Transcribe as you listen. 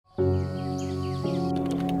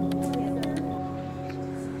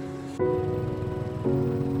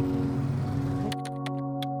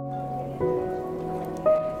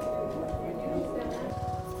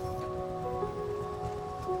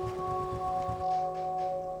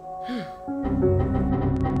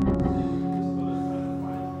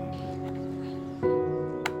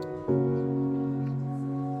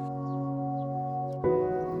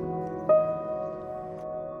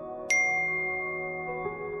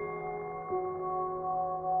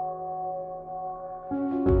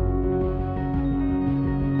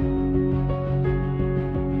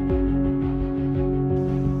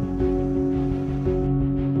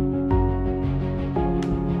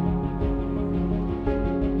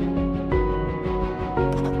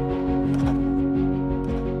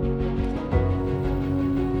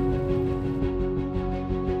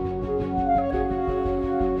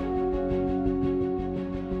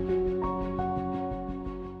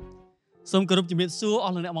សូមគោរពជំរាបសួរអ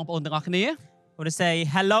ស់លោកអ្នកបងប្អូនទាំងអស់គ្នា I want to say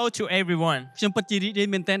hello to everyone. ខ្ញុំពិតជារីករាយ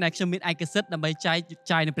មែនទែនដែលខ្ញុំមានឯកសិទ្ធិដើម្បីចែក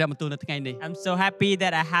ចាយនៅព្រះបន្ទូលនៅថ្ងៃនេះ I'm so happy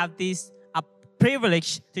that I have this privilege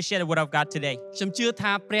to share the word of God today. ខ្ញុំជឿ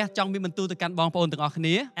ថាព្រះចង់មានបន្ទូលទៅកាន់បងប្អូនទាំងអស់គ្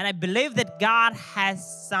នា And I believe that God has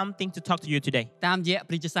something to talk to you today តាមរយៈ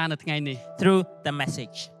ព្រះជាសារនៅថ្ងៃនេះ through the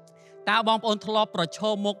message. តើបងប្អូនធ្លាប់ប្រឈ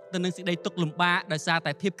មមុខទៅនឹងសេចក្តីទុក្ខលំបាកដោយសារ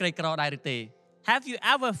តែភាពក្រីក្រដែរឬទេ Have you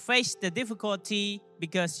ever faced the difficulty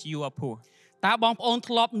because you are poor? តើបងប្អូន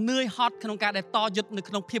ធ្លាប់នឿយហត់ក្នុងការដែលតយុទ្ធនៅ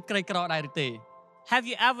ក្នុងភាពក្រីក្រដែរឬទេ Have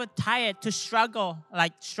you ever tired to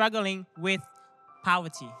struggling with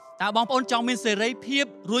poverty? តើបងប្អូនចង់មានសេរីភាព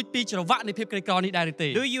រួចពីច្រវាក់នៃភាពក្រីក្រនេះដែរឬទេ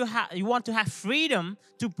Do you want to have freedom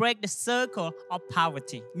to break the circle of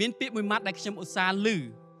poverty? មានពាក្យមួយម៉ាត់ដែលខ្ញុំឧស្សាហ៍ឮ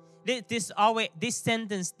This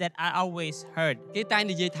sentence that I always heard. គេតែង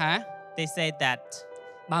និយាយថា They say that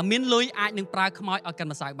បើមានលុយអាចនឹងប្រើខ្មោចឲ្យកា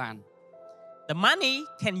ន់ម្សៅបាន the money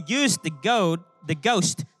can use the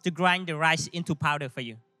ghost to grind the rice into powder for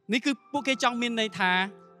you. នេះគឺពួកគេចង់មានន័យថា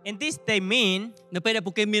In this they mean នៅពេលដែល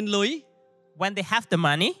ពួកគេមានលុយ when they have the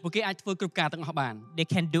money ពួកគេអាចធ្វើគ្រប់ការទាំងអស់បាន they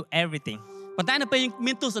can do everything. ប៉ុន្តែនៅពេល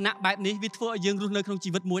មានទស្សនៈបែបនេះវាធ្វើឲ្យយើងរស់នៅក្នុងជី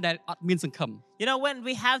វិតមួយដែលអត់មានសង្ឃឹម You know, when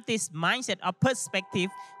we have this mindset or perspective,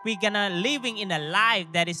 we're gonna living in a life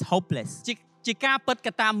that is hopeless. ជាការពិតក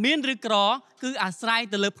ត្តាមានឬក្រគឺអាស្រ័យ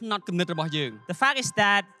ទៅលើផ្នត់គំនិតរបស់យើង The fact is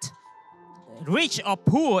that rich or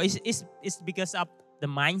poor is because of the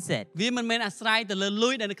mindset. វាមិនមែនអាស្រ័យទៅលើលុ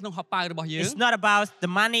យដែលនៅក្នុងហោប៉ៅរបស់យើង It's not about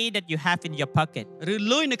the money that you have in your pocket ឬ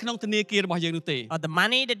លុយនៅក្នុងធនាគាររបស់យើងនោះទេ or the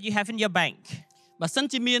money that you have in your bank. បើសិន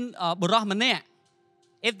ជាមានបុរសម្នាក់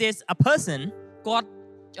If there's a person គាត់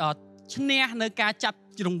ឈ្នះនៅការចាប់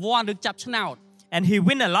រង្វាន់ឬចាប់ឆ្នោត and he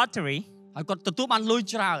win a lottery ហើយគាត់ទទួលបានលុយ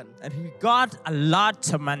ច្រើន and he got a lot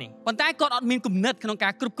of money. ប៉ុន្តែគាត់អត់មានគំនិតក្នុងកា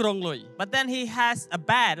រគ្រប់គ្រងលុយ But then he has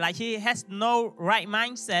he has no right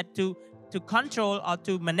mindset to control or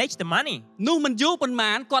to manage the money. នោះមិនយូរប៉ុន្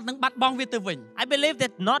មានគាត់នឹងបាត់បង់វាទៅវិញ I believe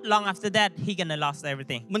that not long after that he gonna lose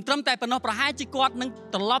everything. មិនត្រឹមតែប៉ុណ្ណោះប្រហែលជាគាត់នឹង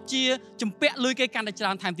ត្រឡប់ជាជំពាក់លុយគេកាន់តែច្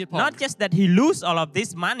រើនថែមទៀតផង Not just that he lose all of this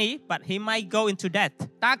money, but he might go into debt.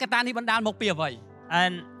 តើកត្តានេះបណ្ដាលមកពីអ្វី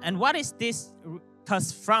And what is this cause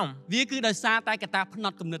from? វាគឺដោយសារតែកត្តាផ្ន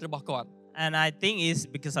ត់គំនិតរបស់គាត់ And I think it's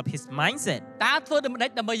because of his mindset. តើធ្វើដូចម្ដេច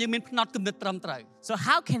ដើម្បីយើងមានផ្នត់គំនិតត្រឹមត្រូវ So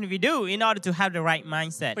how can we do in order to have the right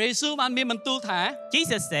mindset? ព្រះយេស៊ូវបានមានបន្ទូលថា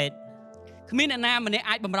Jesus said, គ្មានអ្នកណាម្នាក់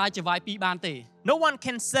អាចបម្រើចវាយពីរបានទេ no one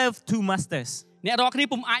can serve two masters. អ្នករាល់គ្នា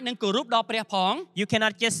ពុំអាចនឹងគោរពដល់ព្រះផង You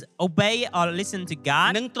cannot just obey or listen to God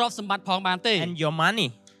និងទ្រព្យសម្បត្តិផងបានទេ and your money.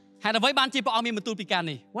 ហេតុអ្វីបានជាព្រះអង្គមានបន្ទូលពីការ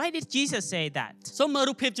នេះ Why did Jesus say that? សូមមើល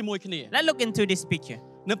រូបភាពជាមួយគ្នា Let's look into this picture.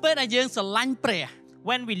 នៅពេលដែលយើងស្រឡាញ់ព្រះ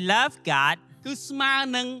When we love God, គឺស្មើ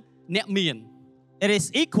នឹងអ្នកមាន it is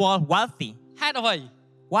equal wealthy. ហេតុអ្វី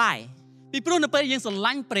Why? ពីព្រោះនៅពេលយើងស្រ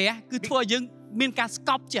ឡាញ់ព្រះគឺធ្វើឲ្យយើងមានការស្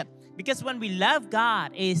កប់ចិត្ត Because when we love God,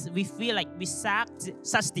 we feel like we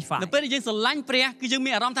satisfy. នៅពេលដែលយើងស្រឡាញ់ព្រះគឺយើង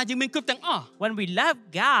មានអារម្មណ៍ថាយើងមានគ្រប់ទាំងអស់ When we love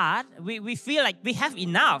God, we feel like we have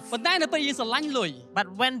enough. ប៉ុន្តែនៅពេលយើងស្រឡាញ់លុយ But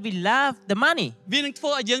when we love the money, វានឹងធ្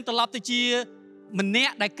វើឲ្យយើងត្រឡប់ទៅជាម្នា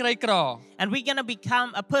ក់ដែលក្រីក្រ and we're gonna become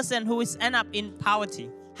a person who is end up in poverty.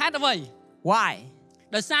 ហេតុអ្វី Why?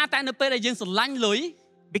 ដោយសារតែនៅពេលដែលយើងស្រឡាញ់លុយ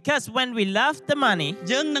Because when we love the money,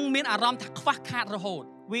 យើងនឹងមានអារម្មណ៍ថាខ្វះខាតរហូត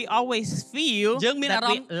we always feel យើងមានអា that រ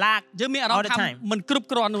we ម្មណ៍ lack យើងមានអារម្ម all ណ៍ the ថា time. មិនគ្រប់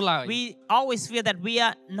គ្រាន់នោះឡើយ We always feel that we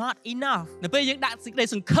are not enough. នៅពេលយើងដាក់សេចក្តី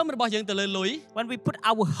សង្ឃឹមរបស់យើងទៅលើលុយ When we put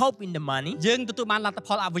our hope in the money, យើងទទួលបានលទ្ធផ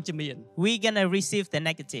លអវិជ្ជមាន we're gonna receive the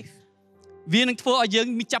negative. វានឹងធ្វើឲ្យយើង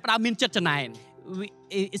ចាប់ផ្ដើមមានចិត្តចំណែន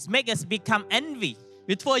It makes us become envy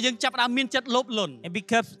វាធ្វើឲ្យយើងចាប់ផ្ដើមមានចិត្តលោភលន់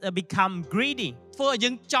and become greedy. ធ្វើឲ្យយើ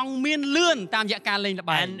ងចង់មានលឿនតាមរយៈការលេងល្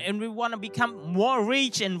បែង And we want to become more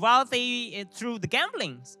rich and wealthy through the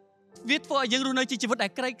gambling. វាធ្វើឲ្យយើងរស់នៅជាជីវិតដែ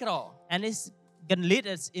លក្រីក្រ And it's gonna lead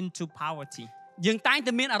us into poverty. យើងតែង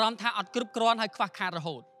តែមានអារម្មណ៍ថាអត់គ្រប់គ្រាន់ហើយខ្វះខាតរ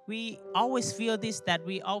ហូត We always feel this that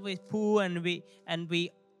we always poor and we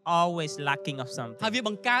always lacking of ហើយ something. វាប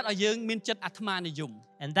ង្កើតឲ្យយើងមានចិត្តអាត្មានិយម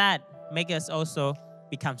And that make us also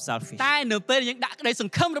become selfish. តែនៅពេលយើងដាក់ក្តីស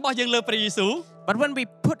ង្ឃឹមរបស់យើងលើព្រះយេស៊ូវ But when we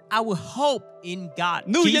put our hope in God,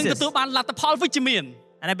 នោះយើង Jesus, ទទួលបានលទ្ធផលវិជ្ជមាន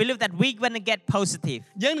and I believe that we're gonna get positive.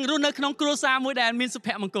 យើងនឹងរស់នៅក្នុងគ្រួសារមួយដែលមានសុភ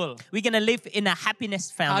មង្គល We're gonna live in a happiness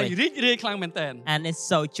ហើយ family, រីករាយខ្លាំងមែនទែន and it's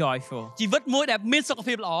so joyful. ជីវិតមួយដែលមានសុខ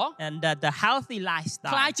ភាពល្អ And the healthy ខ្លាយ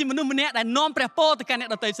lifestyle, ជាមនុស្សម្នាក់ដែលនាំព្រះពរទៅកាន់អ្នក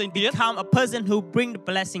ដទៃផ្សេងទៀត become a person who bring the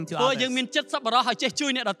blessing to ព្រោះយើង others. មានចិត្តសប្បុរសហើយចេះជួ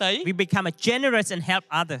យអ្នកដទៃ We become a generous and help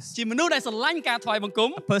others. ជាមនុស្សដែលស្រឡាញ់ការថ្វាយបង្គំ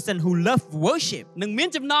A person who love worship និងមាន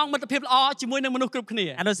ចំណងមិត្តភាពល្អជាមួយនឹងមនុស្សគ្រប់គ្នា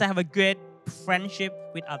and also have a great friendship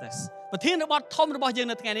with others. ប្រធានបទធំរបស់យើង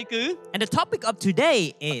នៅថ្ងៃនេះគឺ And the topic of today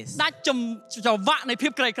is ដាច់ច្រវាក់នៃភា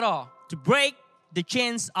ពក្រីក្រ to to break the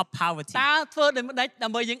chains of poverty. តើធ្វើដូចម្ដេចដើ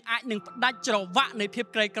ម្បីយើងអាចនឹងផ្ដាច់ច្រវាក់នៃភាព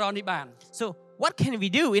ក្រីក្រនេះបាន So what can we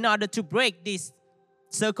do in order to break this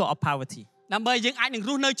circle of poverty? ដើម្បីយើងអាចនឹង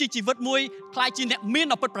រស់នៅជាជីវិតមួយคล้ายជាអ្នកមាន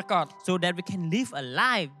ដ៏ពិតប្រាកដ So that we can live a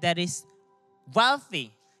life that is wealthy.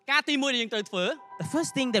 ការទី1ដែលយើងត្រូវធ្វើ The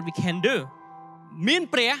first thing that we can do, មាន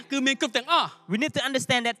ព្រះគឺមានគ្រប់ទាំងអស់ we need to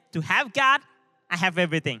understand that to have God, I have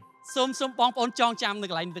everything. សូមបងប្អូនចងចាំនៅ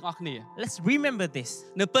កន្លែងនេះទាំងអស់គ្នា Let's remember this.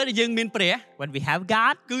 នៅពេលដែលយើងមានព្រះ When we have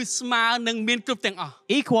God, គឺស្មើនឹងមានគ្រប់ទាំងអស់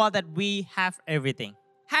equal that we have everything.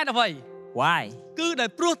 ហេតុអ្វី Why? គឺដោយ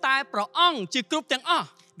ព្រោះតែព្រះអង្គជាគ្រប់ទាំងអស់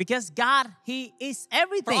Because God, He is ព្រះ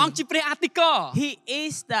everything. អង្គជាព្រះអធិការ He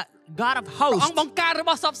is the God of ព្រះអង្គ hosts. បង្កើតរប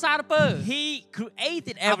ស់សពសារពើ He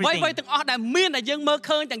created អ្វីៗ everything. ទាំងអស់ដែលមានដែលយើងមើល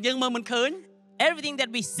ឃើញទាំងយើងមើលមិនឃើញ Everything that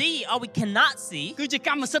we see or we cannot see, គឺជាក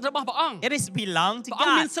ម្មសិទ្ធិរបស់ព្រះអង្គ it is belong to ព្រះអ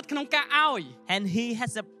ង្គមាន God. សិទ្ធិក្នុងការឲ្យ And He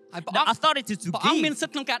has the ហើយព្រះ the អង្គ authority to ព្រះអង្គមាន give. សិ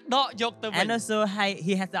ទ្ធិក្នុងការដកយកទៅវិញ And also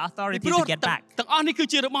He has the ពី authority ព្រោះ to get back. ទាំងអស់នេះគឺ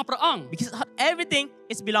ជារបស់ព្រះអង្គ Because everything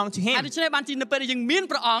is belong to ហើយ Him. ដូច្នេះបានជានៅពេលដែលយើងមាន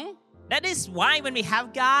ព្រះអង្គ That is why when we have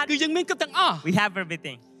God, គឺយើងមានគ្រប់ទាំងអស់ we have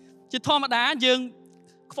everything. ជាធម្មតាយើង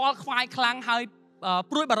ខ្វល់ខ្វាយខ្លាំងហើយ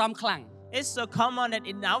ព្រួយបារម្ភខ្លាំង It's so common that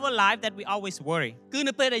in our life that we always worry. គឺ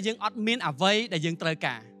នៅពេលដែលយើងអត់មានអ្វីដែលយើងត្រូវ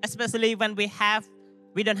ការ Especially when we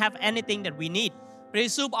don't have anything that we need. ព្រះយេ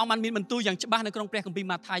ស៊ូវព្រះអង្គបានមានបន្ទូលយ៉ាងច្បាស់នៅក្នុងព្រះគម្ពីរ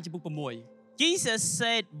ម៉ាថាយចំពុក6 Jesus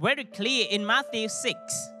said very clear in Matthew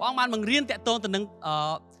 6. ព្រះអង្គបានបង្រៀនតាក់ទងទៅនឹង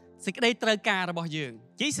សេចក្តីត្រូវការរបស់យើង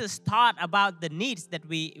Jesus taught about the needs that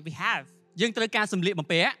we have. យើងត្រូវការសម្លៀកបំ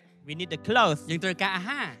ពាក់ We need the clothes. យើងត្រូវការអា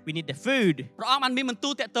ហារ We need the food. ព្រះអង្គបានមានបន្ទូ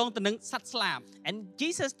លតាក់ទងទៅនឹងសត្វស្លាប And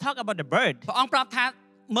Jesus talked about the bird. ព្រះអង្គប្រាប់ថា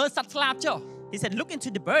មើលសត្វស្លាបចុះ He said, look into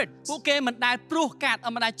the birds. ពួកគេមិនដែលព្រោះកាត់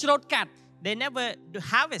មិនដែលច្រូតកាត់ They never do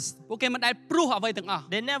harvest. ពួកគេមិនដែលព្រោះអ្វីទាំងអស់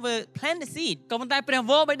They never plant the seed. ក៏ប៉ុន្តែព្រះ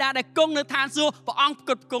វរបិតាដែលគង់នៅឋានសួគ៌ព្រះអង្គផ្គ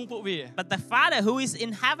ត់ផ្គង់ពួកវា But the Father who is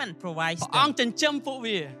in heaven provides ព្រះអង្គ them. ចិញ្ចឹមពួក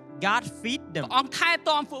វា God feed ព្រះ them. អង្គថែ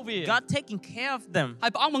ទាំពួកវា God taking care of them. ហើ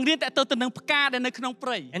យព្រះអង្គបង្រៀនតាក់ទងទៅនឹងផ្កាដែលនៅក្នុងព្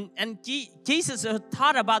រៃ And Jesus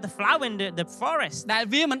taught about the flower in the forest. ដែល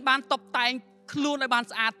វាមិនបានតុបតែងខ្លួនឲ្យបាន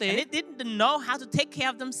ស្អាតទេ And they didn't know how to take care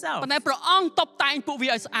of themselves. ប៉ុន្តែព្រះអង្គតុបតែងពួកវា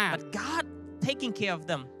ឲ្យស្អាត But God taking care of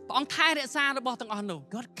them. ព្រះអង្គថែរក្សារបស់ទាំងអស់នោះ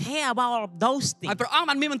God care about all of those ហើយ things. ព្រះអង្គ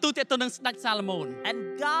បានមានបន្ទូលតាក់ទងនឹងស្ដេចសាឡូមោន And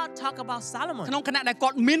God talk about ក្នុង Solomon. ខណៈដែលគា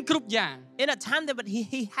ត់មានគ្រប់យ៉ាង In a time that but he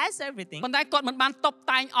has everything, ប៉ុន្តែគាត់មិនបានតុប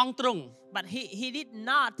តែងអង្គទ្រង់ but he did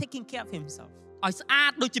not taking care of himself. ឲ្យស្អា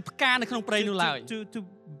តដូចជាផ្កានៅក្នុងព្រៃនោះឡើយ To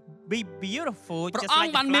be beautiful ព្រះ just អង្គ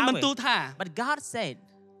like បាន the មានបន្ទូល flower. ថា But God said,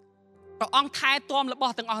 ព្រះអង្គថែទាំរប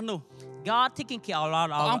ស់ទាំងអស់នោះ God taking care of ព្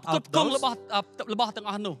រះអង្គផ្គត់ of ផ្គង់ those, របស់ទាំង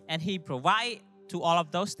អស់នោះ and He provide to all of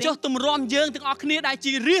those ចុះ things. ទម្រាំយើងទាំងអស់គ្នាដែល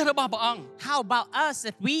ជារាជរបស់ព្រះអង្គ How about us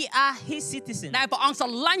that we are His citizens? ដែលព្រះអង្គស្រ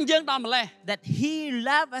ឡាញ់យើងដល់ម្លេះ That He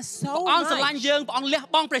love us so ព្រះអង្គស្រឡាញ់ much, យើងព្រះអង្គលះ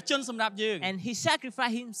បង់ព្រះជន្មសម្រាប់យើង and He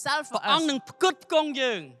sacrificed Himself ព្រះ for អង្គ us. នឹងផ្គត់ផ្គង់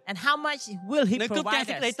យើង And how much will He នៅគ្រប់ទាំង provide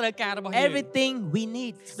សេចក្តី us? ត្រូវការរបស់យើង Everything we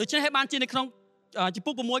need. ដូច្នេះហើយបានជានៅក្នុងចំ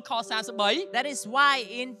ពុក6ខ43 That is why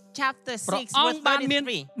in chapter ព្រះ 6 អង្គ verse បានមាន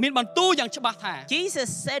 33, បន្ទូលយ៉ាងច្បាស់ថា Jesus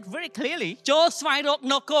said very clearly, ចូលស្វែងរក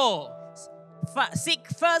នគរ seek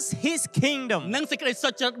first His kingdom និងសេចក្តីសុ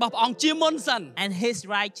ចរិតរបស់ព្រះអង្គជាមុនសិន and His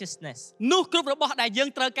righteousness, នោះគ្រប់របស់ដែលយើង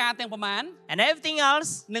ត្រូវការទាំងប្រមាណ and everything else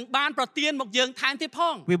នឹងបានប្រទានមកយើងថែមទៀតផ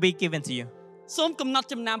ង will be given to you. សូមកំណត់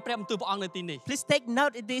ចំណាំព្រះបន្ទូលព្រះអង្គនៅទីនេះ Please take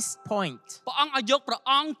note at this point. ព្រះអង្គឲ្យយកព្រះ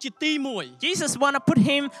អង្គជាទី1 Jesus want to put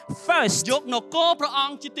Him first, យកនគរព្រះអ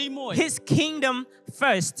ង្គជាទី1 His kingdom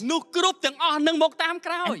first, នោះគ្រប់ទាំងអស់នឹងមកតាម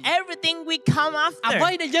ក្រោយ and everything we come អ្វី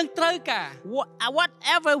after, ដែលយើងត្រូវការ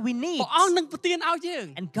whatever we need, ព្រះអង្គនឹងប្រទានឲ្យយើង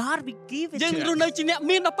and God will give it យើងរ to ស់នៅ us. ជាអ្នក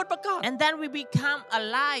មានដ៏ពិតប្រាកដ And then we become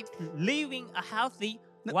alive, living a healthy,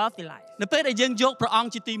 wealthy life. នៅពេលដែលយើងយកព្រះអង្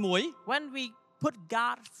គជាទី1 When we put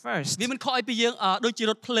God first, វាមិនខុសអីពីយើងដូចជា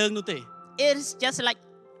រថភ្លើងនោះទេ it is just like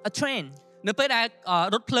a train. នៅពេលដែល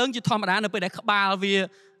រថភ្លើងជាធម្មតានៅពេលដែលក្បាលវា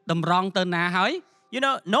តម្រង់ទៅណាហើយ You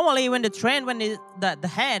know, normally when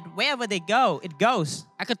the head, wherever they go, it goes.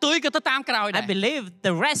 អាកតុយក៏ទៅតាមក្រោយដែរ I believe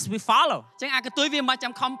the rest we follow. ចឹងអាកតុយវាមិន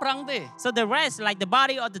ចាំខំប្រឹងទេ So the rest, like the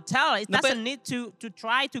body or the tail, it doesn't need to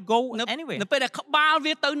try to go នៅ anywhere. ពេលដែលក្បាល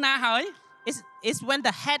វាទៅណាហើយ It's when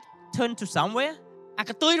the head turn to somewhere អា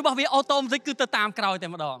កតុយរបស់វាអូតូម៉ាទិកគឺទៅតាមក្រោយតែ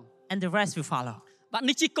ម្ដង and the rest we follow. បាទ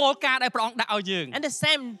នេះជាគោលការណ៍ដែលព្រះអង្គដាក់ឲ្យយើង And the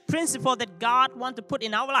same principle that God want to put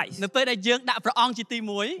in our lives. នៅពេលដែលយើងដាក់ព្រះអង្គជាទី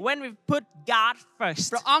1 When we put God first,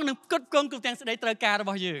 ព្រះអង្គនឹងផ្គត់ផ្គង់គ្រប់ទាំងសេចក្តីត្រូវការរប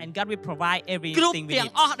ស់យើង and God will provide គ្រប់ everything we ទាំង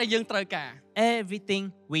need. អស់ដែលយើងត្រូវការ Everything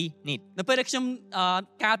we need. នៅពេលដែលខ្ញុំ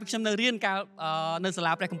កាលពីខ្ញុំនៅរៀននៅសា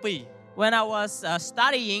លាព្រះគម្ពីរ When I was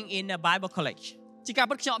studying in a Bible college, ជាការ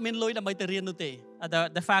ពិតខ្ញុំអត់មានលុយដើម្បីទៅរៀននោះទេ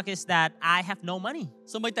The fact is that I have no money.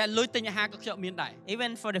 សូម្បីតែលុយទិញអាហារក៏ខ្ញុំអត់មានដែរ Even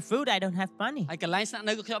for the food, I don't have money. ហើយកន្លែងស្នាក់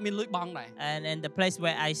នៅក៏ខ្ញុំអត់មានលុយបង់ដែរ And the place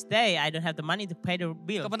where I stay, I don't have the money to pay the ក៏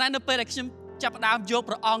bill. ប៉ុន្តែនៅពេលដែលខ្ញុំចាប់ផ្ដើមយក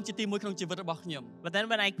ព្រះអង្គជាទីមួយក្នុងជីវិតរបស់ខ្ញុំ But then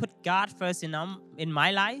when I put God first in my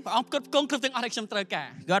life, ព្រះអង្គគ្រប់គ្រងគ្រប់ទាំងអស់ដែលខ្ញុំត្រូវការ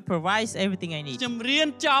God provides everything I need. ខ្ញុំរៀន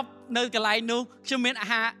ចប់នៅកន្លែងនោះខ្ញុំមានអា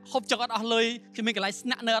ហារហូបចុកអត់អស់លុយខ្ញុំមានកន្លែងស្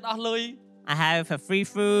នាក់នៅអត់អស់លុយ I have a free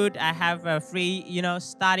food, I have a free,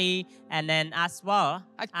 study, and then as well,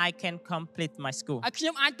 I can complete my school. ហើយខ្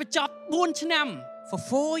ញុំអាចបញ្ចប់4ឆ្នាំ For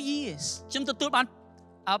 4 years, ខ្ញុំទទួលបាន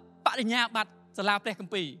បរិញ្ញាបត្រសាលាព្រះគ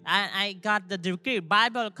ម្ពីរ I got the degree,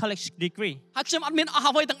 Bible college degree. ហើយខ្ញុំអត់មានអស់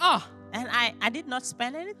អ្វីទាំងអស់ And I did not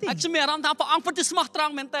spend anything. ហើយខ្ញុំមានអារម្មណ៍ថាព្រះអង្គពិតជាស្មោះត្រ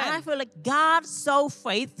ង់មែនតើ And I feel like God so នៅ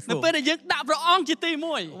faithful. ពេលដែលយើងដាក់ព្រះអង្គជាទី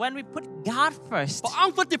មួយ When we put God first, ព្រះអ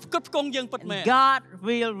ង្គពិតជាគ្រប់គ្រងយើងពិតមែន God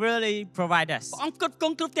will really provide us. ព្រះអង្គគ្រប់គ្រ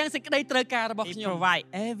ងគ្រប់ទាំងសេចក្តីត្រូវការរបស់ He ខ្ញុំ provide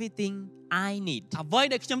everything I need. អ្វី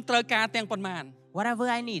ដែលខ្ញុំត្រូវការទាំងប៉ុន្មាន Whatever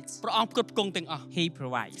I need, ព្រះអង្គគ្រប់គ្រងទាំងអស់ He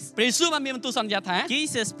provides. ព្រះយេស៊ូវបានមានបន្ទូលសន្យាថា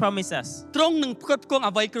Jesus promised us. ទ្រង់នឹងគ្រប់គ្រង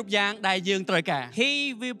អ្វីគ្រប់យ៉ាងដែលយើងត្រូវការ He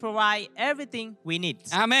will provide everything we need.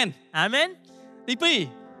 អាមែន Amen. ទី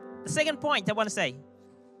The second point I want to say,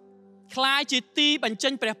 2ខ្លាយជាទីបញ្ចេ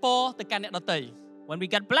ញព្រះពរទៅកាន់អ្នកដទៃ when we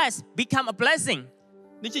get blessed, become a blessing.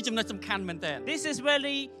 នេះជាចំណុចសំខាន់មែនតើ This is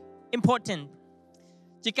really important.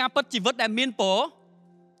 ជាការពិតជីវិតដែលមានពរ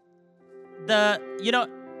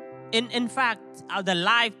In fact, the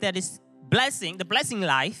life that is the blessing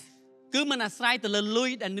life, គឺមិនអាស្រ័យទៅលើលុយ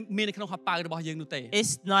ដែលមាននៅក្នុងហោប៉ៅរបស់យើងនោះទេ is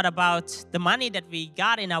not about the money that we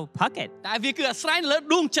got in our pocket, តែវាគឺអាស្រ័យលើ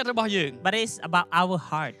ដួងចិត្តរបស់យើង but it's about our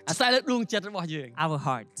heart. អាស្រ័យលើដួងចិត្តរបស់យើង Our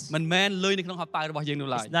hearts. មិនមែនលុយនៅក្នុងហោប៉ៅរបស់យើងនោះ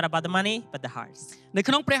ឡើយ It's not about the money, but the hearts. នៅ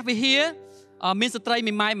ក្នុងព្រះវិហារមានស្ត្រី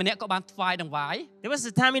មេម៉ាយម្នាក់ក៏បានថ្វាយដង្វាយ There was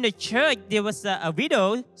a time in the church, there was a widow,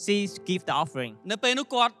 she gave the offering. នៅពេលនោះ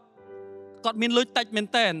គាត់មានលុយតិចមែន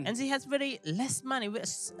ទែន And she has very less money,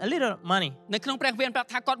 a little money. នៅក្នុងព្រះវិហារប្រាប់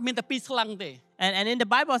ថាគាត់មានតែ2ស្លឹងទេ And in the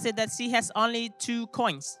Bible said that she has only 2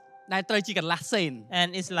 coins. ដែលត្រូវជាកន្លះសេន And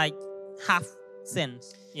it's like half cents.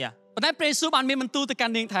 Yeah. ប៉ុន្តែព្រះយេស៊ូវបានមានបន្ទូលទៅកា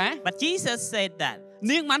ន់នាងថា But Jesus said that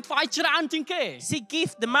នាងបានថ្វាយច្រើនជាងគេ she gave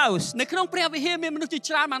the most. នៅក្នុងព្រះវិហារមានមនុស្សជា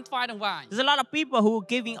ច្រើនបានថ្វាយដង្វាយ There's a lot of people who are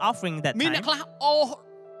giving offering that មានអ្នក time. ខ្លះអូ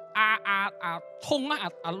ធុង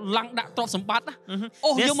ឡើងដាក់ទ្រព្យសម្បត្តិ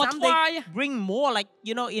អូយក There's មក some ថ្វាយ they bring more like,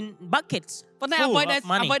 in buckets ប៉ុន្តែ full អ្វីដែល of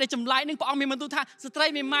money. ចម្លែកនឹងព្រះអង្គមានបន្ទូលថាស្ត្រី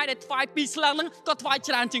មេម៉ាយដែលថ្វាយ2ស្លឹងហ្នឹងក៏ថ្វាយ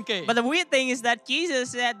ច្រើនជាងគេ But the weird thing is that Jesus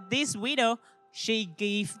said this widow, she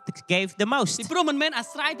gave the most. ពីព្រោះមិនមែនអា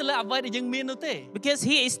ស្រ័យទៅលើអ្វីដែលយើងមាននោះទេ Because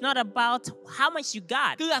here is not about how much you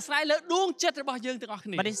got, គឺអាស្រ័យលើដួងចិត្តរបស់យើងទាំងអស់គ្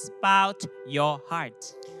នា but it's about your heart.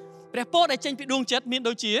 ព្រះពរដែលចេញពីដួងចិត្តមាន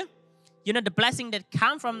ដូចជា The blessing that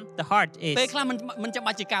come from the heart ពេល is ខ្លះមិនចាំ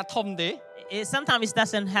បាច់ជាការធំទេ sometimes it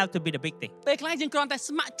doesn't have to be the big thing. ពេលខ្លះយើងគ្រាន់តែ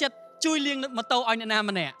ស្ម័គ្រចិត្តជួយលាងម៉ូតូឲ្យអ្នកណា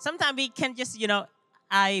ម្នាក់ Sometimes we can just,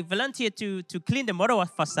 I volunteer to clean the motor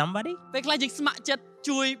for somebody, ពេលខ្លះយើងស្ម័គ្រចិត្ត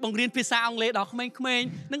ជួយបង្រៀនភាសាអង់គ្លេសដល់ក្មេងៗ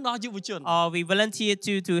និងដល់យុវជន or we volunteer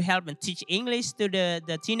to help and teach English to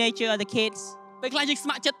the teenager or the kids, ពេលខ្លះយើងស្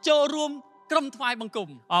ម័គ្រចិត្តចូលរួមក្រុមថ្វាយបង្គំ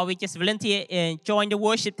or we just volunteer join the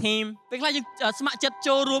worship team, ពេលខ្លះយើងស្ម័គ្រចិត្ត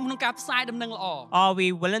ចូលរួមក្នុងការផ្សាយដំណឹងល្អ or we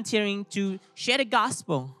volunteering to share the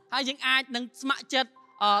gospel, ហើយយើងអាចនឹងស្ម័គ្រចិត្ត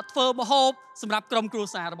ធ្វើម្ហូបសម្រាប់ក្រុមគ្រួ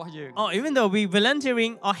សាររបស់យើង or even though we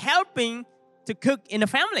volunteering or helping to cook in the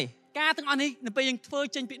family. ការទាំងអស់នេះនៅពេលយើងធ្វើ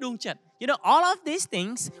ចេញពីដួងចិត្ត All of these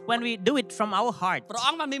things, when we do it from our heart, ព្រះអ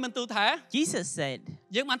ង្គបានមានបន្ទូលថា Jesus said,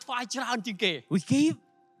 យើងបានថ្វាយច្រើនជាងគេ we give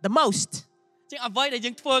the most. ជាងអ្វីដែល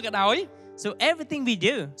យើងធ្វើក៏ដោយ So everything we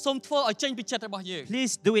do, សូមធ្វើឲ្យចេញពីចិត្តរបស់យើង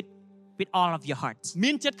please do it with all of your heart.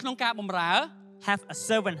 មានចិត្តក្នុងការបម្រើ Have a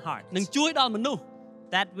servant heart និងជួយដល់មនុស្ស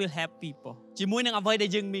that will help people ជាមួយនឹងអ្វីដែល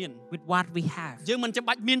យើងមាន with what we have. យើងមិនចាំ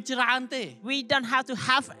បាច់មានច្រើនទេ We don't have to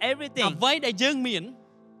have everything. អ្វីដែលយើងមាន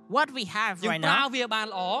What we have យើង right ប្រើ now, វាបាន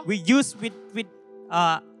ល្អ we use with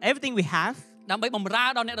everything we have ដើម្បីបម្រើ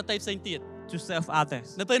ដល់អ្នកដទៃផ្សេងទៀត to serve others.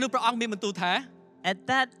 នៅពេលនោះព្រះអង្គមានបន្ទូលថា At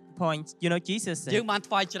that point, Jesus យើង said, បាន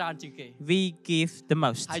ថ្វាយច្រើនជាងគេ we give the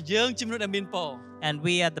most, ហើយយើងជំនួសដែលមានពរ and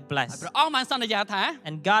we are the ហើយ blessed. ព្រះអង្គបានសន្យាថា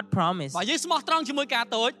And God promised, បើយើងស្មោះត្រង់ជាមួយការ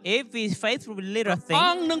តូច if we faithful with little ព្រះអ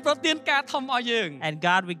ង្គ things, នឹងប្រទានការធំឲ្យយើង and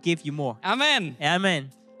God will give you more. អាមែន Amen.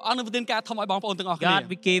 ព្រះអង្គនឹងប្រទានការធំឲ្យបងប្អូនទាំងអស់គ្នា God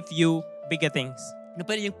will give you bigger things នៅ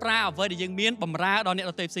ពេលដែលយើងប្រើអ្វីដែលយើងមានបម្រើដល់អ្នក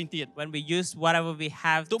ដទៃផ្សេងទៀត when we use whatever we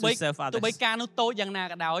have ទោះ to បី serve ទោះបី others. ការនោះតូចយ៉ាងណា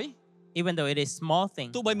ក៏ដោយ Even though it is small thing,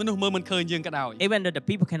 ទោះបីមនុស្សមើលមិនឃើញយើងក៏ដោយ even though the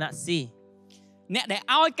people cannot see, អ្នកដែល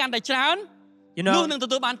ឲ្យកាន់តែច្រើន នោះនឹងទ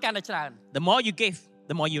ទួលបានកាន់តែច្រើន the more you give,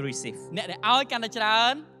 the more you receive. អ្នកដែលឲ្យកាន់តែច្រើ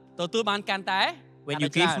នទទួលបានកាន់តែ When you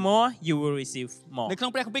give more, you will receive more. នៅក្នុ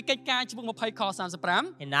ងព្រះគម្ពីរកិច្ចការជំពូក20ខ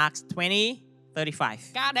35 In Acts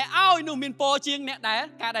 20:35. ការដែលឲ្យនោះមានពរជាងអ្នកដែល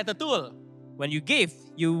ការដែលទទួល When you give,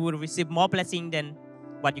 you will receive more blessing than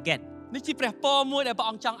what you get. នេះជាព្រះពរមួយដែលព្រះ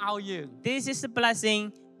អង្គចង់ឲ្យយើង This is the blessing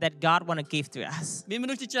that God want to give to us. មានម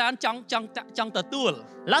នុស្សជាច្រើនចង់ទទួល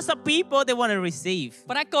Lots of people, they want to receive.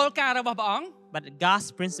 ប៉ុន្តែគោលការណ៍របស់ព្រះអង្គ But God's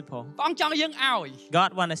principle, ព្រះអង្គចង់យើងឲ្យ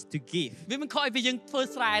God want us to give. វាមិនខុសពីយើងធ្វើ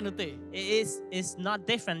ស្រែនោះទេ It's not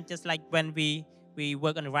different just like when we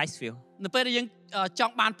work on the rice field. នៅពេលដែលយើងច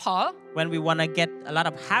ង់បានផល When we want to get a lot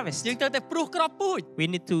of harvest, យើងត្រូវតែព្រុសគ្រាប់ពូជ we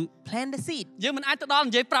need to plant the seed. យើងមិនអាចទៅដល់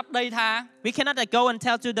និយាយប្រាប់ដីថា We cannot go and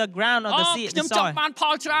tell to the ground or the seed, ខ្ញុំ the ចង់ soil, បានផ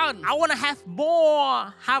លច្រើន I want to have more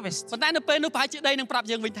harvest. ប៉ុន្តែនៅពេលនោះប្រហែលជាដីនឹងប្រាប់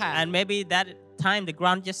យើងវិញថា And maybe that time the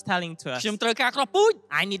ground just telling to us, ខ្ញុំត្រូវការគ្រាប់ពូជ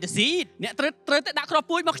I need the seed. អ្នកត្រូវតែដាក់គ្រាប់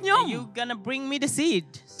ពូជមកខ្ញុំ Are you gonna bring me the seed?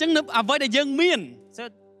 អញ្ចឹងនៅអ្វីដែលយើងមាន So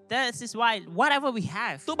this is why whatever we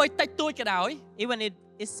have, ទោះបីតិចតួចក៏ដោយ even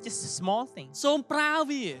it's just a small thing, សូមប្រើ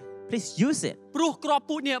វា please use it. ព្រោះគ្រាប់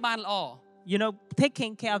ពូជនេះឲ្យបានល្អ You know,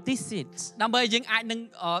 taking care of these seeds ដើម្បីយើងអាចនឹង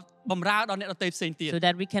បម្រើដល់អ្នកដទៃផ្សេងទៀត so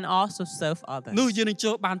that we can also serve others. នោះយើងនឹង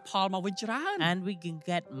ចូលបានផលមកវិញច្រើន And we can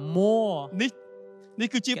get more. នេះ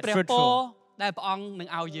គឺជា Get ព្រះព fruitful. រដែលព្រះអង្គនឹង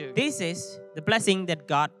ឲ្យយើង This is the blessing that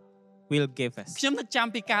God will give us. ខ្ញុំនឹកចាំ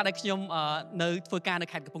ពីការដែលខ្ញុំនៅធ្វើការនៅ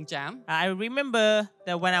ខេត្តកំពង់ចាម I remember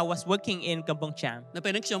that when I was working in Kampong Cham, នៅពេ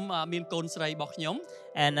លហ្នឹងខ្ញុំមានកូនស្រីរបស់ខ្ញុំ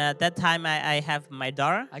and that time I have my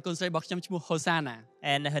daughter, ហើយកូនស្រីរបស់ខ្ញុំឈ្មោះ Hosanna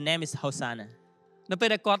and her name is Hosanna. នៅពេល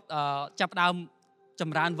ដែលគាត់ចាប់ផ្ដើមច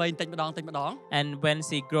ម្រើនវ័យបន្តិចម្ដង And when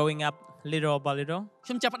she growing up little by little, ខ្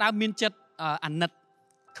ញុំចាប់ផ្ដើមមានចិត្តអាណិត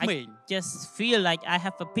ក្មេង I just feel like I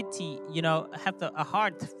have a pity, you know, I have a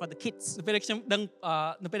heart for the kids. នៅពេលដែលខ្ញុំដឹង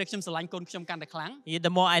នៅពេលដែលខ្ញុំស្រឡាញ់កូនខ្ញុំកាន់តែខ្លាំង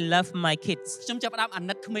The more I love my kids, ខ្ញុំចាប់ផ្ដើមអា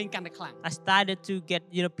ណិតក្មេងកាន់តែខ្លាំង I started to get,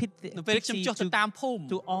 you know, នៅពេលខ្ញុំចុះទៅតាមភូមិ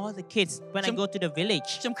to all the kids when I go to the village.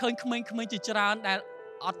 ខ្ញុំឃើញក្មេងៗជាច្រើនដែល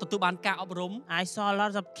អត់ទទួលបានការអប់រំ I saw a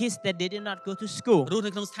lot of kids that they did not go to school. រស់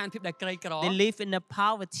នៅក្នុងស្ថានភាពដែលក្រីក្រ They live in the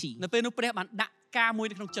poverty. នៅពេលនោះព្រះបានដាក់ការមួយ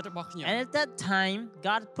នៅក្នុងចិត្តរបស់ខ្ញុំ And at that time,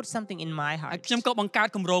 God put something in my ហើយ heart. ខ្ញុំក៏បង្កើត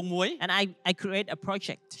គម្រោងមួយ And I create a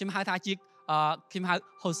project. ខ្ញុំហៅថាជាខ្ញុំហៅ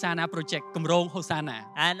Hosanna Project គម្រោង Hosanna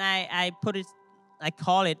And I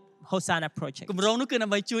call it Hosanna Project. គម្រោងនោះគឺដើ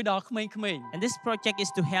ម្បីជួយដល់ក្មេងៗ And this project is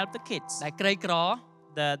to help the kids ដែលក្រីក្រ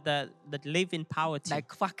that live in ដែល poverty,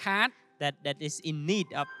 ខ្វះខាត that is in need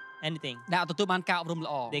of anything. ដែលអត់ទទួលបានការអប់រំ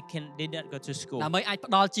ល្អ They did not go to school. ដើម្បីអាច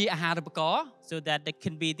ផ្ដល់ជាអាហារូបករណ៍ So that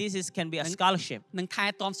can be a scholarship និងថែ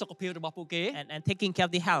ទាំសុខភាពរបស់ពួកគេ and taking care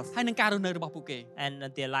of the health ហើយនឹងការរស់នៅរបស់ពួកគេ and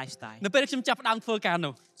their lifestyle. នៅពេលខ្ញុំចាប់ផ្ដើមធ្វើការ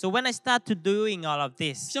នោះ So when I started doing all of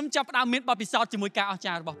this, ខ្ញុំចាប់ផ្ដើមមានបទពិសោធន៍ជាមួយការអស្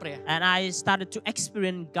ចារ្យរបស់ព្រះ and I started to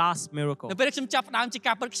experience God's miracle. នៅពេលខ្ញុំចាប់ផ្ដើមជា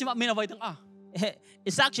ការពិតខ្ញុំអត់មានអ្វីទាំងអស់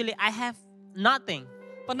It's actually I have nothing.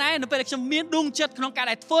 ប៉ុន្តែនៅពេលខ្ញុំមានដួងចិត្តក្នុងការ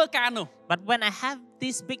ដែលធ្វើការនោះ But when I have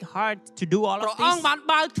this big heart to do all ព្រះ of អង្គ this, បាន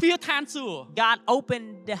បើកទ្វារឋានសួគ៌ God opened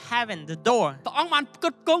the heaven, the door. ព្រះអង្គបានផ្គ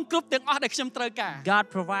ត់ផ្គង់គ្រប់ទាំងអស់ដែលខ្ញុំត្រូវការ God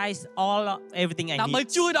provides everything I ដើម្បី need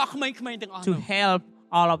ជួយដល់ក្មេងៗទាំងអស់ to នោះ help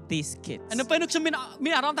all of these kids. ហើយនៅពេលនោះខ្ញុំមា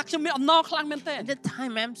នអារម្មណ៍ថាខ្ញុំមានអំណរខ្លាំងមែនទែន At that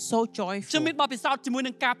time, I'm so ខ្ញុំមាន joyful. បទពិសោធន៍ជាមួយ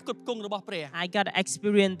នឹងការផ្គត់ផ្គង់របស់ព្រះ I got to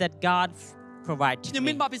experience that God provides ខ្ញុំ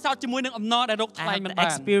មាន me. បទពិសោធន៍ជាមួយនឹងអំណរដែលរកថ្លៃ I have មិន the បាន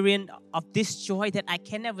experience of this joy that I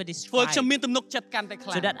can never ធ្វើ describe. ខ្ញុំមានទំនុកចិត្តកាន់តែខ្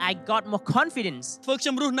លាំង So that I got more confidence. ធ្វើខ្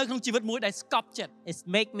ញុំរស់នៅក្នុងជីវិតមួយដែលស្កប់ចិត្ត It's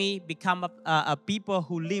make me become a people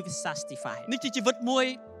who live justified. នេះជាជីវិតមួយ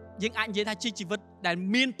យើងអាចនិយាយថាជាជីវិតដែល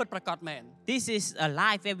មានពិតប្រាកដមែន This is a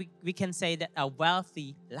life where we can say that a wealthy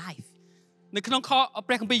life. នៅក្នុងខ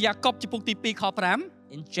ព្រះគម្ពីរយ៉ាកុបជំពូកទី2ខ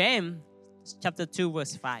 5 In James chapter 2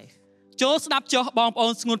 verse 5. ចូលស្ដាប់ចុះបងប្អូ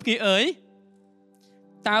នស្ងួនភ្ងាអើយ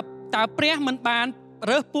តើព្រះមិនបាន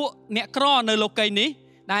រើសពួកអ្នកក្រនៅលោកីនេះ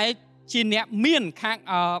ដែលជាអ្នកមានខាង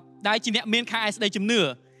ដែលជាអ្នកមានខាងឯស្ដីជំនឿ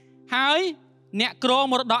ហើយអ្នកក្រម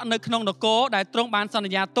រតកនៅក្នុងនគរដែលទ្រង់បានស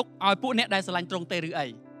ន្យាទុកឲ្យពួកអ្នកដែលស្រឡាញ់ទ្រង់ទេឬអី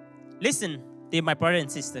Listen, dear my brothers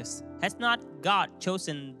and sisters, has not God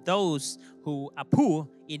chosen those who are poor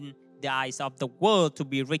in the eyes of the world to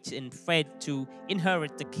be rich in faith to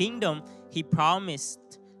inherit the kingdom he promised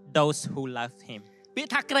those who love him? ពាក្យ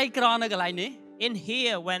ថាក្រីក្រនៅកន្លែងនេះ In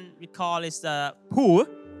here, when we call it poor,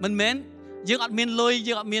 មិនមែនយើងអត់មានលុយ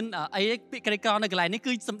យើងអត់មានអីពាក្យក្រីក្រនៅកន្លែងនេះ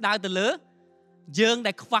គឺសំដៅទៅលើយើង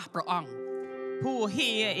ដែលខ្វះព្រះអង្គ poor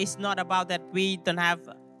here is not about that we don't have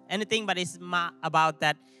anything, but it's about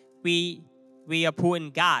that we are poor in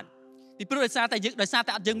God. ពីព្រោះដោយសារតែយើ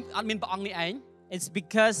ងអត់មានព្រះអង្គនេះឯង It's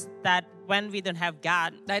because that when we don't have God,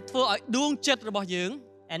 ដែលធ្វើឲ្យដួងចិត្តរបស់យើង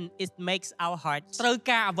and it makes our heart ត្រូវ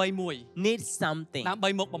ការអ្វីមួយ need something ដើម្បី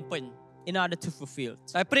មកបំពេញ in order to fulfill it.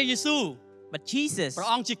 តែព្រះយេស៊ូវ But Jesus, ព្រះ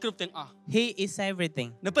អង្គជាគ្រប់ទាំងអស់ He is everything.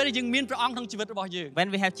 នៅពេលដែលយើងមានព្រះអង្គក្នុងជីវិតរបស់យើង When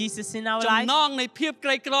we have Jesus in our ចំណ life, ងនៃភាពក្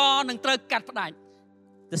រីក្រនឹងត្រូវកាត់ផ្ដាច់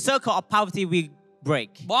the circle of poverty will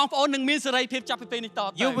break. បងប្អូននឹងមានសេរីភាពចាប់ពីពេលនេះត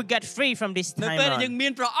ទៅ You will get free from this នៅ time ពេលដែលយើង on. មា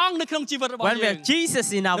នព្រះអង្គនៅក្នុងជីវិតរបស់ When we យើង have Jesus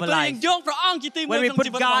in នៅ our ពេលដែល life, យើងយកព្រះអង្គជាទីមួយ when we ក្នុង put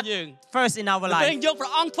ជីវិតរបស់ God យើង first in our នៅពេល life, យើងយកព្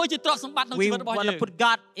រះអង្គធ្វើជាទ្រព្យសម្បត្តិក្នុង we ជីវិតរបស់ want យើ to ង put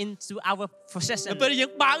God into our នៅ possession. ពេលដែលយើ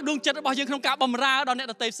ងបើកដួងចិត្តរបស់យើងក្នុងការបម្រើដល់អ្នក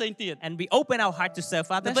ដទៃផ្សេងទៀត And we open our heart to serve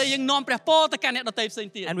នៅ others. ពេលយើងនាំព្រះពរទៅកាន់អ្នកដទៃផ្សេង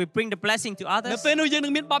ទៀត And we bring the blessing to នៅ others. ពេលនោះយើងនឹ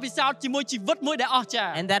ងមានបទពិសោធន៍ជាមួយជីវិតមួយដែលអស្ចារ្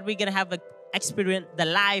យ And that we're going to have a experience the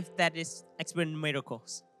life that is experience miracles.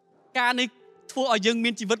 ការនេះធ្វើឲ្យយើងមា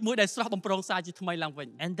នជីវិតមួយដែលស្រស់បំព្រងសារជាថ្មីឡើងវិញ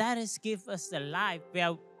And that is give us a life we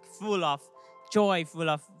are full of joy, full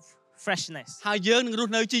of freshness. ហើយយើងនឹងរ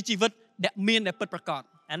ស់នៅជាជីវិតដែលមានដែលពិតប្រាកដ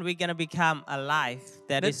And we're going to become a life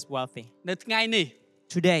that is wealthy. នៅថ្ងៃនេះ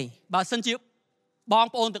Today, បើសិនជាបង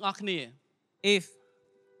ប្អូនទាំងអស់គ្នា if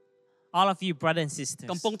all of you brothers and កំ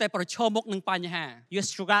sisters, ពុងតែប្រឈមមុខនឹងបញ្ហា you're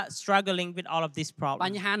struggling with all of these បញ្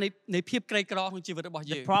problems, ហានៃភាពក្រីក្រក្នុងជីវិតរបស់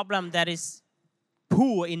យើ the ង problem that is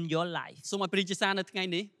poor in your life, សូមឲ្យព្រះជាសារនៅថ្ងៃ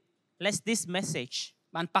នេះ let this message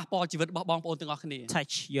បានប៉ះពាល់ជីវិតរបស់បងប្អូនទាំងអស់គ្នា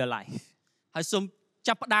touch your life. ហើយសូម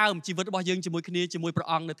ចាប់ផ្ដើមជីវិតរបស់យើងជាមួយគ្នាជាមួយព្រះ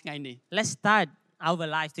អង្គនៅថ្ងៃនេះ Let's start our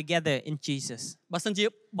life together in Jesus. បើសិនជា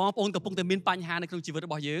បងប្អូនកំពុងតែមានបញ្ហានៅក្នុងជីវិតរ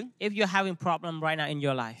បស់យើង If you're having problem right now in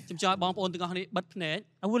your life, ខ្ញុំចង់ឲ្យបងប្អូនទាំងអស់គ្នាបិទភ្នែក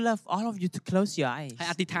I would love all of you to close your eyes ហើយ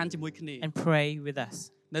អធិដ្ឋានជាមួយគ្នា and pray with us.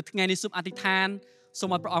 នៅថ្ងៃនេះសូមអធិដ្ឋានសូ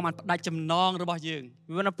មឲ្យព្រះអង្គបានផ្ដាច់ចំណងរបស់យើង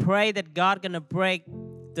We want to pray that God gonna break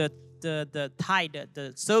the tie, the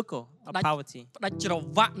circle of poverty, ផ្ដាច់ច្រ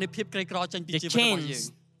វាក់នៃភាពក្រីក្រចេញពី the ជីវិតរបស់យើង chains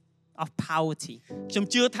of poverty. ខ្ញុំ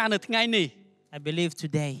ជឿថានៅថ្ងៃនេះ I believe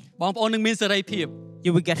today បងប្អូននឹងមានសេរីភាព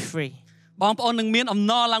you will get free. បងប្អូននឹងមានអំ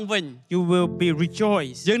ណរឡើងវិញ You will be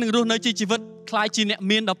rejoiced. យើងនឹងរស់នៅជាជីវិតคล้ายជាអ្នក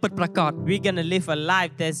មានដ៏ពិតប្រាកដ We're gonna live a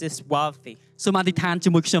life that is wealthy. សូមអធិដ្ឋានជា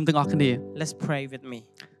មួយខ្ញុំទាំងអស់គ្នា Let's pray with me.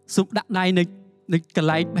 សូមដាក់ដៃនៅកន្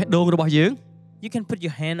លែងបេះដូងរបស់យើង You can put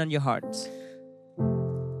your hand on your heart.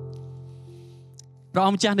 ព្រះ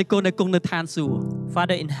អង្គម្ចាស់នៃគុណដែលគង់នៅឋានសួគ៌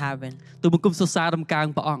Father in heaven, ទូលបង្គំសរសើររំកើង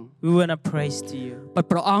ព្រះអង្គ we want to praise to you បើ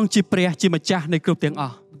ព្រះអង្គជាព្រះជាម្ចាស់នៃគ្រប់ទាំងអ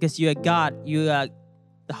ស់ because you are God, you are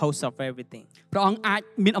the host of everything. ព្រះអង្គអាច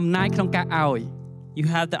មានអំណាចក្នុងការឲ្យ You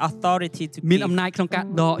have the authority to មាន give. អំណាចក្នុងការ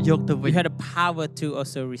ដកយកទៅវិញ You have the power to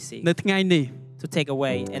also receive, នៅថ្ងៃនេះ to take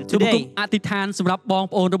away. And ទូលបង្គំ today, អធិដ្ឋានសម្រាប់បង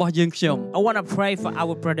ប្អូនរបស់យើងខ្ញុំ I want to pray for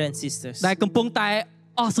our brothers and sisters ដែលកំពុងតែ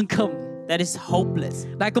អស់សង្ឃឹម that is hopeless,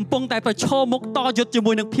 ដែលកំពុងតែប្រឈមមុខតយុទ្ធជា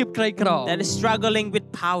មួយនឹងភាពក្រីក្រ that is struggling with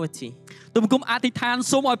poverty. ទូលបង្គំអធិដ្ឋាន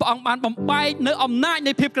សូមឲ្យព្រះអង្គបានបំបែកនៅអំណាច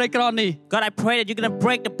នៃភាពក្រីក្រនេះ God, I pray that you're going to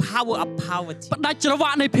break the power of poverty, ផ្ដាច់ច្រវា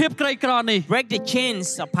ក់នៃភាពក្រីក្រនេះ break the chains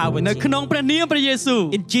of នៅ poverty ក្នុងព្រះនាមព្រះយេស៊ូវ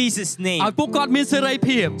in Jesus' name, ឲ្យពួកគាត់មានសេរី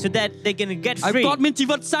ភាព so that they're going to get ឲ្យ free. គាត់មានជី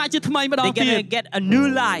វិតសាជាថ្មីម្ដង They're ទៀត going to get a new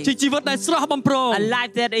life, ជាជីវិតដែលស្រស់បំព្រង a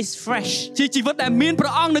life that is fresh, ជាជីវិតដែលមានព្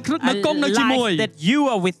រះអង្គនៅគង់នៅ a ជាមួយ life that you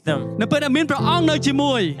are with them. នៅពេលដែលមានព្រះអង្គនៅជា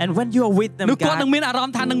មួយ And when you are with them, នោះគាត់នឹង God, មានអារម្ម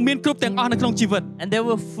ណ៍ថានឹងមានគ្រប់ទាំងអស់នៅក្នុងជីវិត and they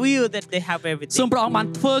will feel that they have សូម everything. ព្រះអង្គបាន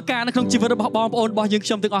ធ្វើការនៅក្នុងជីវិតរបស់បងប្អូនរបស់យើងខ្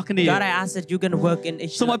ញុំទាំងអស់គ្នា God, I ask that you're going to work in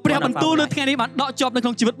each សូមឲ្យ one ព្រះ of បន្ទូល our នៅ lives. ថ្ងៃនេះបានដកជាប់នៅក្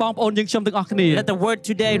នុងជីវិតបងប្អូនយើងខ្ញុំទាំងអស់គ្នា Let the word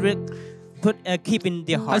today keep in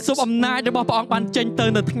their ហើយ hearts. សូមអំណាចរបស់ព្រះអង្គបានចេញទៅ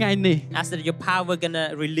នៅថ្ងៃនេះ Ask that your power gonna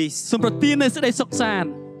release. សូមប្រទាននូវសេចក្តីសុខសាន្ត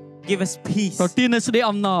Give us peace. ប្រទាននូវសេចក្តី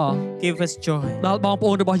អំណរ Give us joy ដល់បងប្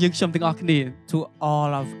អូនរបស់យើងខ្ញុំទាំងអស់គ្នា to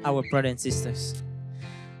all of our brothers and sisters.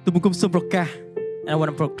 ទូលបង្គំសូមប្រកាស And I want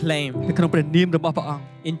to proclaim នៅក្នុងព្រះនាមរបស់ព្រះអង្គ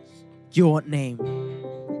in your name.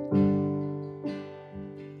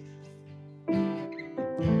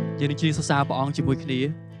 យើងនឹងជឿសរសើរព្រះអង្គជាមួយគ្នា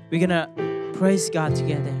We're gonna praise God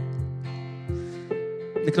together.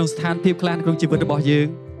 នៅក្នុងស្ថានភាពខ្លះនៅក្នុងជីវិតរបស់យើង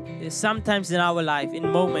Sometimes in our life, in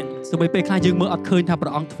moments, ទោះបីពេលខ្លះយើងមើលអត់ឃើញថាព្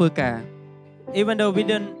រះអង្គធ្វើការ even though we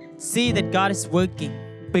don't see that God is working,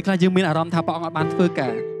 ពេលខ្លះយើងមានអារម្មណ៍ថាព្រះអង្គអត់បានធ្វើកា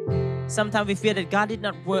រ sometimes we feel that God did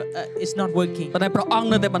not work, is not working. ប៉ុន្តែព្រះអង្គ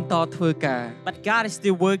នៅតែបន្តធ្វើការ But God is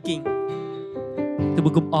still working. ទូលប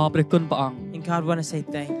ង្គំអរព្រះគុណព្រះអង្គ And God want to say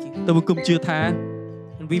thank you. ទូលបង្គំជឿថា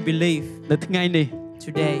And we believe នៅថ្ងៃនេះ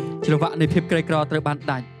today ច្រវាក់នៃភាពក្រីក្រត្រូវបាន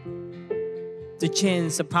ដាច់ the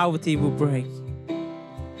chains of poverty will break.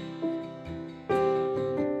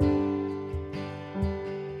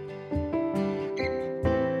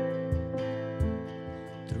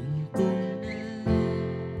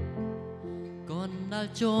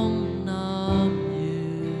 Trong năm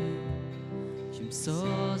yêu chim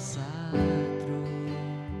gió xa trôi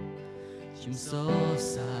chim gió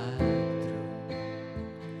xa trôi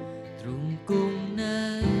trùng cung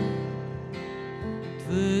nơi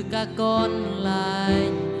với các con lại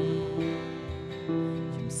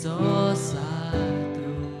chim gió xa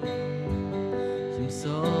trôi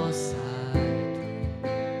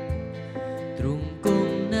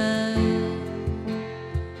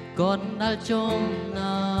ដែលចង់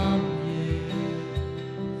នាំយើង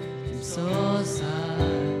ជំសរសា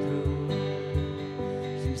ទ្រូ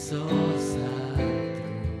ជំសរសា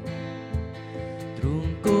ទ្រូទ្រ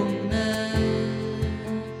ង់គង់នៅ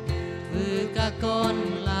ធ្វើការកន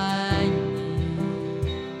ឡាញ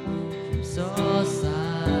ជំសរសា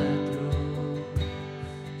ទ្រូ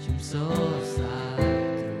ជំសរសា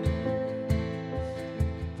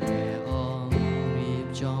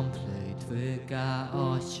ការអ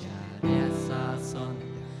ស្ចារ្យសាសន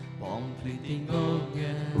បងភ្លឺទីងង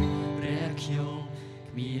ព្រះខ្ញុំ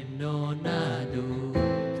គ្មាននរណាដូច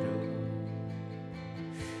ទ្រង់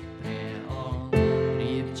ព្រះអង្គ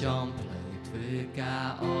រៀបចំផ្លូវធ្វើការ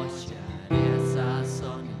អស្ចារ្យសាស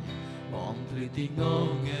នបងភ្លឺទីងង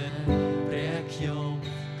ព្រះខ្ញុំ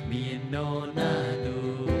គ្មាននរណាដូ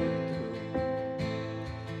ច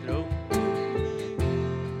ទ្រង់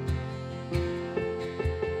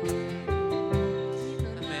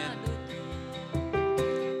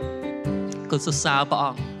គុណសរសើរព្រះអ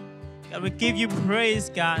ង្គ God, we give you praise,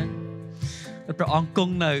 God. ព្រះអង្គគ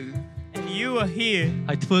ង់នៅ And you are here.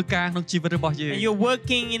 ហើយធ្វើការក្នុងជីវិតរបស់យើង And you're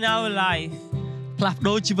working in our life. ផ្លាស់ប្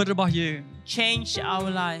ដូរជីវិតរបស់យើង Change our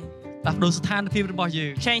life. ផ្លាស់ប្ដូរស្ថានភាពរបស់យើ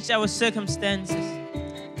ង Change our circumstances.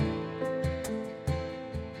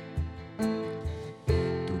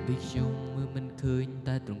 ទោះបីខ្ញុំមើលមិនឃើញ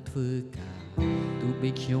តែទ្រង់ធ្វើការទោះបី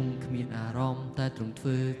ខ្ញុំគ្មានអារម្មណ៍តែទ្រង់ធ្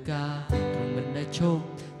វើការទ្រង់មិនដែលឈប់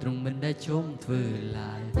ទ្រង់មិនដែលឈប់ធ្វើ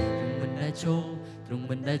ឡើយទ្រង់មិនដែលឈប់ទ្រង់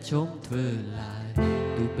មិនដែលឈប់ធ្វើឡើយ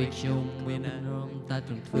ទោះបីខ្ញុំមានអារម្មណ៍តែ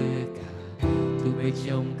ទ្រង់ធ្វើការទោះបីខ្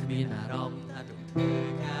ញុំគ្មានអារម្មណ៍តែទ្រង់ធ្វើ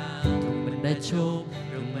ការទ្រង់មិនដែលឈប់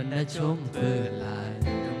ទ្រង់មិនដែលឈប់ធ្វើឡើយ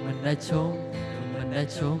ទ្រង់មិនដែលឈប់ទ្រង់មិនដែ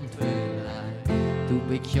លឈប់ធ្វើឡើយទោះ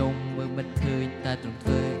បីខ្ញុំមើលមិនឃើញតែទ្រង់ធ្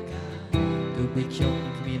វើការទោះបីខ្ញុំ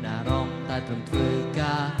គ្មានអារម្មណ៍តែទ្រង់ធ្វើ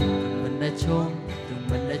ការទ្រង់មិនដែលឈប់ទ្រង់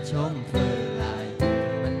មិនដែលឈប់ធ្វើឡើយ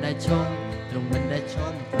មិនដែលឈប់ទ្រង់មិនដែលឈ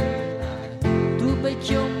ប់ធ្វើឡើយទោះបីខ្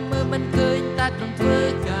ញុំមើលមិនឃើញតែទ្រង់ធ្វើ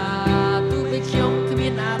ការទោះបីខ្ញុំគ្មា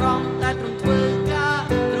នអារម្មណ៍តែទ្រង់ធ្វើការ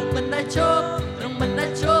ទ្រង់មិនដែលឈប់ទ្រង់មិនដែ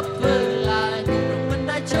លឈប់ធ្វើឡើយទ្រង់មិន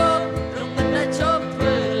ដែលឈប់ទ្រង់មិនដែលឈប់ធ្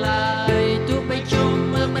វើឡើយទោះបីខ្ញុំ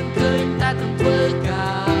មើលមិនឃើញតែទ្រង់ធ្វើកា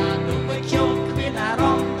រទោះបីខ្ញុំគ្មានអារ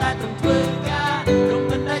ម្មណ៍តែទ្រង់ធ្វើការទ្រង់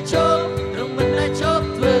មិនដែលឈប់ទ្រង់មិនដែលឈប់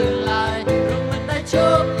ធ្វើឡើយទ្រង់មិនដែលឈ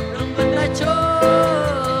ប់ទ្រង់មិនដែលឈប់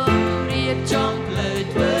រៀបចំផ្លូវ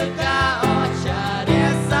ធ្វើការអស្ចារ្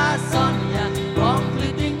យសាសន្យាបងភ្លឺ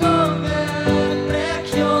ទីងងព្រះ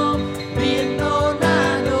ខ្ញុំមាននរណា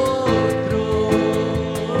ដូចទ្រង់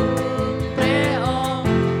ព្រះអង្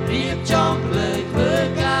គរៀបចំផ្លូវធ្វើ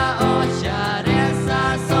ការអស្ចារ្យសា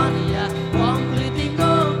សន្យាបងភ្លឺទីង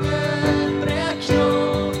ងព្រះខ្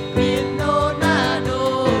ញុំមាននរណាដូ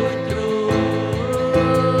ចទ្រ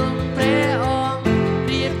ង់ព្រះអង្គ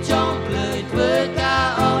រៀបចំផ្លូវធ្វើការ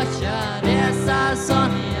អស្ចារ្យសាស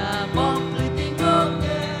ន្យាបងភ្លឺទីងង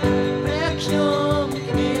ព្រះខ្ញុំ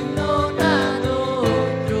គ្មាននរណាដូ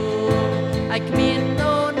ចទ្រង់ហើយគ្មានន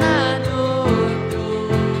រណាដូចទ្រ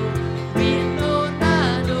ង់មាននរណា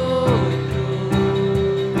ដូចទ្រង់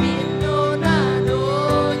មាននរណាដូ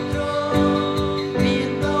ចទ្រង់មាន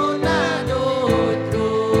នរណាដូចទ្រ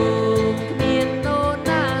ង់គ្មាននរ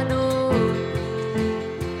ណាដូច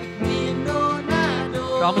មាននរណាដូ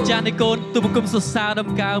ច ព្រះម្ចាស់នៃកូនទូលបង្គំសរសើរដំ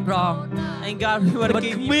ណើរព្រះអង្គ And God, we want to មិន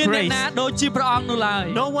give គ្មាន you អ្នក praise. ណាដូចជាព្រះអង្គនោះឡើយ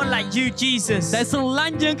No one like you, Jesus, ដែលស្រឡា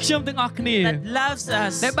ញ់យើងខ្ញុំទាំងអស់គ្នា that loves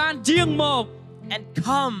us ដែលបានយាងមក and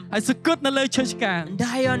come ហើយសគត់នៅលើឈើឆ្កាង and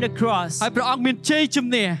die on the cross. ហើយព្រះអង្គមានជ័យជំ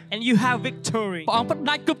នះ And you have victory. ព្រះអង្គផ្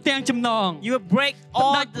ដាច់គ្រប់ទាំងចំណង You have break ផ្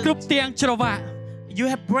all ដាច់គ្រប់ the, ទាំងច្រវាក់ you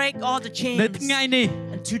have break all the នៅ chains. ថ្ងៃនេះ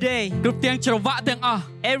And today, គ្រប់ទាំងច្រវាក់ទាំងអស់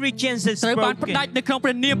every chains is ត្រូវបានផ្ broken. ដាច់នៅក្នុងព្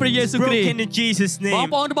រះនាមព្រះយេស៊ូវគ្រីស្ទ Broken in Jesus' បង name.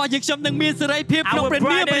 ប្អូនរបស់យើងខ្ញុំនឹងមានសេរីភាពក្នុង Our ព្រះ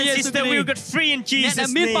នាម brother ព្រះ and យេស៊ូវ sister គ្រី will ស្ទ get free in អ្នកដែល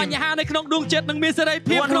Jesus' មាន name. បញ្ហានៅក្នុងដួងចិត្តនឹងមានសេរី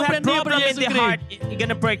ភាព The one ក្នុង who ព្រះ have នាមព្រះ problem យេ in ស៊ូវ their គ្រីស្ទ heart, you're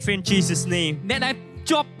gonna break free in Jesus' name. អ្នកដែល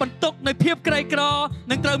ជាប់បន្ទុកនៃភាពក្រីក្រ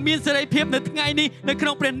នឹងត្រូវមានសេរីភាពនៅថ្ងៃនេះនៅក្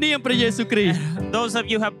នុងព្រះនាមព្រះយេស៊ូវគ្រីស្ទ Those of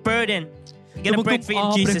you who have burden, you're gonna break free in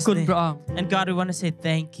ព្រះ Jesus' គុណ name. ព្រះអង្គ And God, we want to say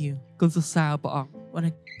thank you. គុណសរសើរព្រះអង្គ Want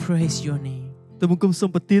to praise your name. ទូលបង្គំសូម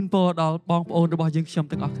ប្រទានពរដល់បងប្អូនរបស់យើងខ្ញុំ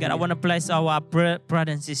ទាំងអស់គ្នា God, I want to bless our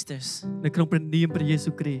brothers and sisters នៅក្នុងព្រះនាមព្រះយេ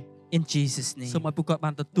ស៊ូវគ្រីស្ទ in Jesus' សូម name. ឲ្យពួកគាត់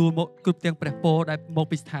បានទទួលមកគ្រប់ទាំងព្រះពរដែលមក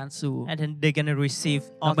ពីស្ថានសួគ៌ And then they're gonna receive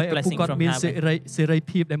all ដើម្បី the ឲ្យពួក blessing គាត់ from មាន heaven, សេរី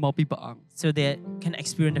ភាពដែលមកពីព្រះអង្គ so they can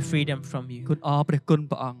experience the freedom from you. គុណអរព្រះគុណ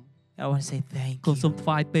ព្រះអង្គ I want to say thank គុណសូម you. ថ្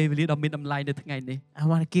វាយពេលវេលាដ៏មានតម្លៃនៅថ្ងៃនេះ I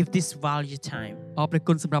want to give this value time. អរព្រះ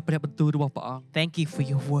គុណសម្រាប់ព្រះបន្ទូលរបស់ព្រះអង្គ Thank you for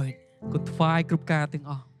your word. គុណថ្វាយគ្រប់ការទាំង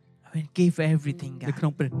អស់ I will give everything, នៅ God, ក្នុ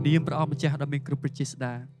ងព្រះនាមព្រះអង្គម្ចាស់ដ៏មានគ្រប់ព្រះជាស្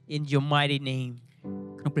ដា in your mighty name,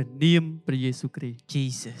 ក្នុងព្រះនាមព្រះយេស៊ូវគ្រីស្ទ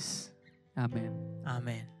Jesus. អាមែន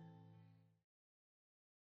Amen.